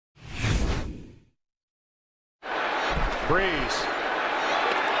Breeze.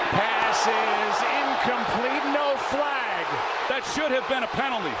 Pass is incomplete, no flag. That should have been a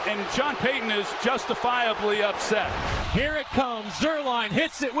penalty, and John Payton is justifiably upset. Here it comes. Zuerlein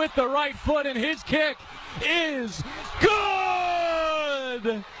hits it with the right foot, and his kick is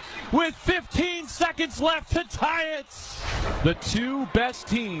good! With 15 seconds left to tie it. The two best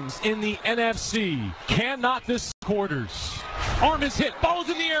teams in the NFC cannot this quarters. Arm is hit, ball's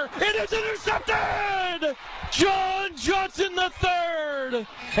in the air, it is intercepted! John Johnson III!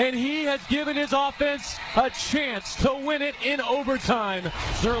 And he has given his offense a chance to win it in overtime.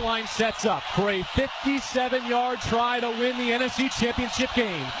 Zuerlein sets up for a 57-yard try to win the NFC Championship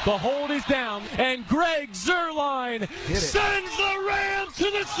game. The hold is down, and Greg Zuerlein sends the Rams to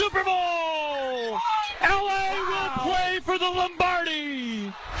the Super Bowl! LA will play for the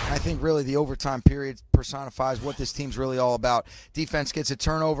Lombardi! I think really the overtime period personifies what this team's really all about. Defense gets a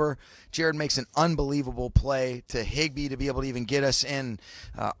turnover. Jared makes an unbelievable play to Higbee to be able to even get us in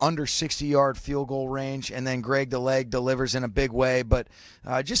under 60-yard field goal range, and then Greg the Leg delivers in a big way. But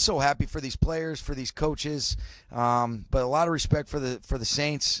just so happy for these players, for these coaches, but a lot of respect for the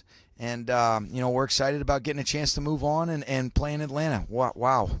Saints. And, we're excited about getting a chance to move on and play in Atlanta.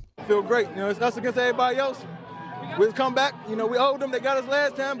 Wow. I feel great. It's us against everybody else. We'll come back. We owed them. They got us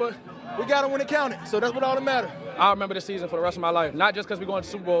last time, but we got them when it counted. So that's what all that matters. I'll remember this season for the rest of my life, not just because we're going to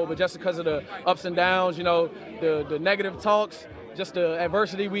the Super Bowl, but just because of the ups and downs, the negative talks, just the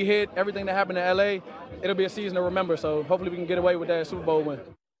adversity we hit, everything that happened in L.A. It'll be a season to remember. So hopefully we can get away with that Super Bowl win.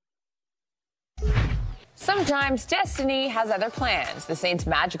 Sometimes destiny has other plans. The Saints'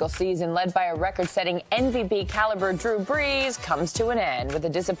 magical season, led by a record-setting MVP caliber Drew Brees, comes to an end with a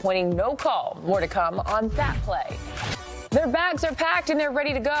disappointing no call. More to come on that play. Their bags are packed and they're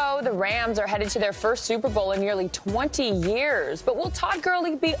ready to go. The Rams are headed to their first Super Bowl in nearly 20 years. But will Todd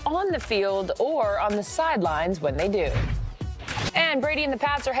Gurley be on the field or on the sidelines when they do? And Brady and the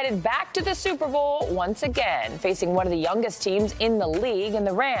Pats are headed back to the Super Bowl once again, facing one of the youngest teams in the league in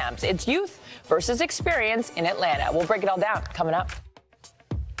the Rams. It's youth versus experience in Atlanta. We'll break it all down coming up.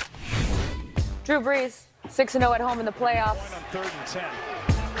 Drew Brees, 6-0 at home in the playoffs. On 3rd and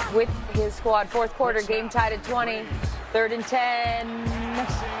 10. With his squad, fourth quarter, game tied at 20. 3rd and 10.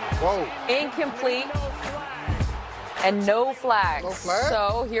 Whoa. Incomplete. And no flags. No flag?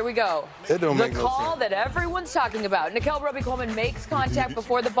 So here we go. It don't make no call sense. that everyone's talking about. Nickel Roby-Coleman makes contact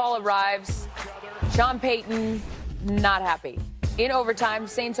before the ball arrives. Sean Payton, not happy. In overtime,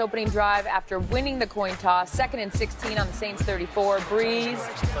 Saints opening drive after winning the coin toss. 2nd and 16 on the Saints 34. Breeze,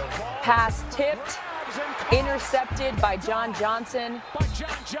 pass tipped, intercepted by John Johnson.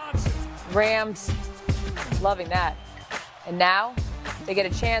 Rams loving that. And now they get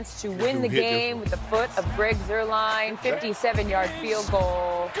a chance to win the game with the foot of Greg Zuerlein, 57-yard field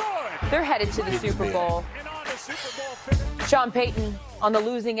goal. They're headed to the Super Bowl. Sean Payton on the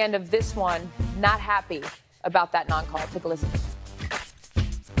losing end of this one, not happy about that non-call. Take a listen.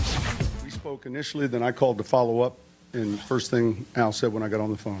 We spoke initially, then I called to follow up, and first thing Al said when I got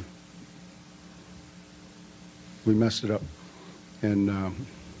on the phone, we messed it up. And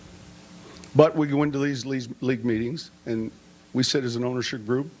but we go into these league meetings, and we sit as an ownership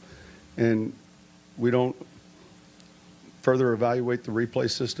group, and we don't further evaluate the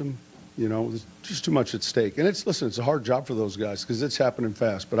replay system. There's just too much at stake. And it's a hard job for those guys because it's happening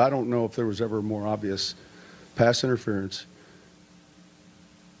fast. But I don't know if there was ever a more obvious pass interference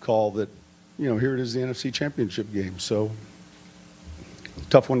call that, here it is, the NFC Championship game. So,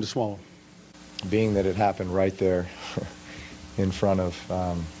 tough one to swallow. Being that it happened right there in front of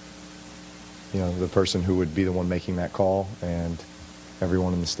the person who would be the one making that call, and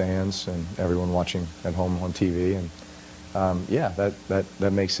everyone in the stands and everyone watching at home on TV. And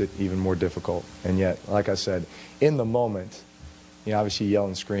that makes it even more difficult. And yet, like I said, in the moment, obviously you yell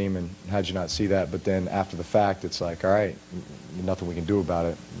and scream, and how'd you not see that? But then after the fact, it's like, all right, nothing we can do about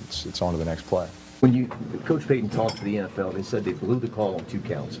it. It's on to the next play. When Coach Payton talked to the NFL, they said they blew the call on 2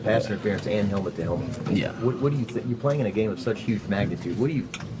 counts, pass interference and helmet to helmet. Yeah. What do you think? You're playing in a game of such huge magnitude.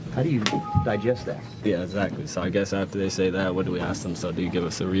 How do you digest that? Yeah, exactly. So I guess after they say that, what do we ask them? So do you give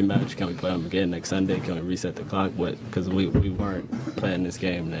us a rematch? Can we play them again next Sunday? Can we reset the clock? Because we weren't playing this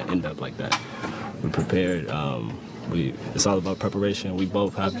game to end up like that. We prepared. It's all about preparation. We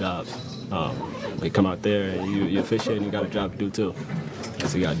both have jobs. We come out there and you officiate and you got a job to do too.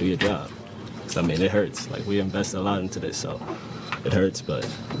 So you got to do your job. So, it hurts. We invested a lot into this, so it hurts, but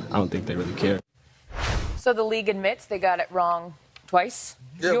I don't think they really care. So the league admits they got it wrong twice.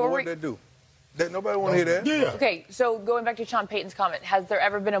 Yeah, but what did they do? Nobody want to hear that. Yeah. Okay, so going back to Sean Payton's comment, has there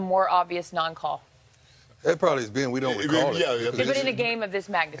ever been a more obvious non-call? It probably has been. We don't recall it. Yeah, but in a game of this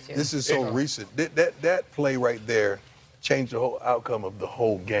magnitude. This is so recent. That play right there change the whole outcome of the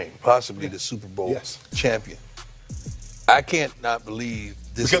whole game, possibly the Super Bowl champion. I can't not believe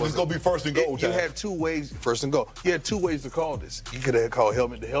this. Because it's going to be first and goal. You had 2 ways, first and goal. You had 2 ways to call this. You could have called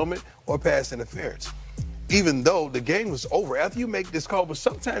helmet to helmet or pass interference. Even though the game was over after you make this call, but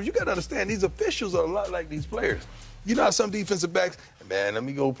sometimes you got to understand these officials are a lot like these players. You know how some defensive backs, man, let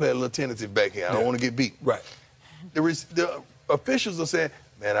me go play a little tentative back here. I don't want to get beat. Right. The officials are saying,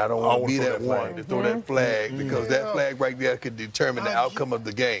 man, I don't want to be that one to throw that flag because that flag right there could determine the outcome of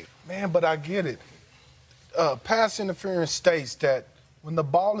the game. Man, but I get it. Pass interference states that when the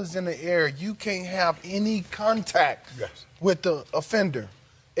ball is in the air, you can't have any contact with the offender.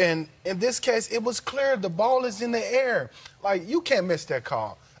 And in this case, it was clear the ball is in the air. Like, you can't miss that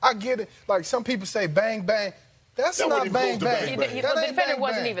call. I get it. Like, some people say bang, bang. That's not bang, bang. The defender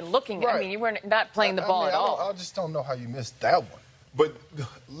wasn't even looking. I mean, you were not playing the ball at all. I just don't know how you missed that one. But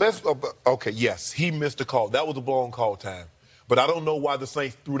okay, yes, he missed the call. That was a blown call time. But I don't know why the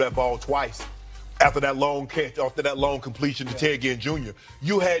Saints threw that ball twice after that long catch, after that long completion to Ted Ginn Jr.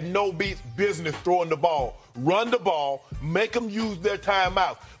 You had no business throwing the ball. Run the ball, make them use their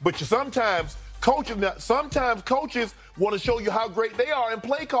timeout. But sometimes coaches want to show you how great they are in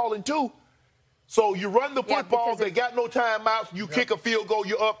play calling too. So you run the football, they got no timeouts, you kick a field goal,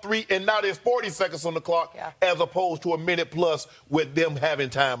 you're up 3, and now there's 40 seconds on the clock as opposed to a minute plus with them having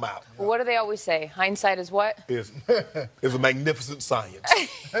timeout. Well, what do they always say? Hindsight is what? It's a magnificent science.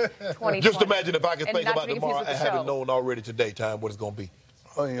 Just imagine if I could think about tomorrow I haven't known already today what it's going to be.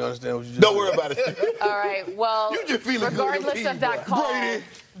 Oh, you understand what you just Don't worry about it. All right, well, regardless of that call,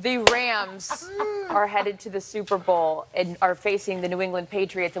 the Rams are headed to the Super Bowl and are facing the New England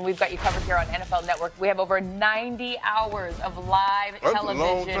Patriots, and we've got you covered here on NFL Network. We have over 90 hours of live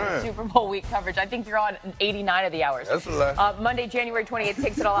television Super Bowl week coverage. I think you're on 89 of the hours. That's a lot. Monday, January 28th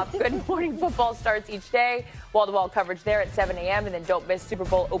kicks it all off. Good Morning Football starts each day. Wall-to-wall coverage there at 7 a.m. And then don't miss Super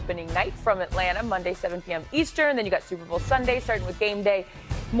Bowl opening night from Atlanta, Monday, 7 p.m. Eastern. Then you got Super Bowl Sunday starting with Game Day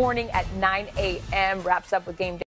morning at 9 a.m. Wraps up with Game Day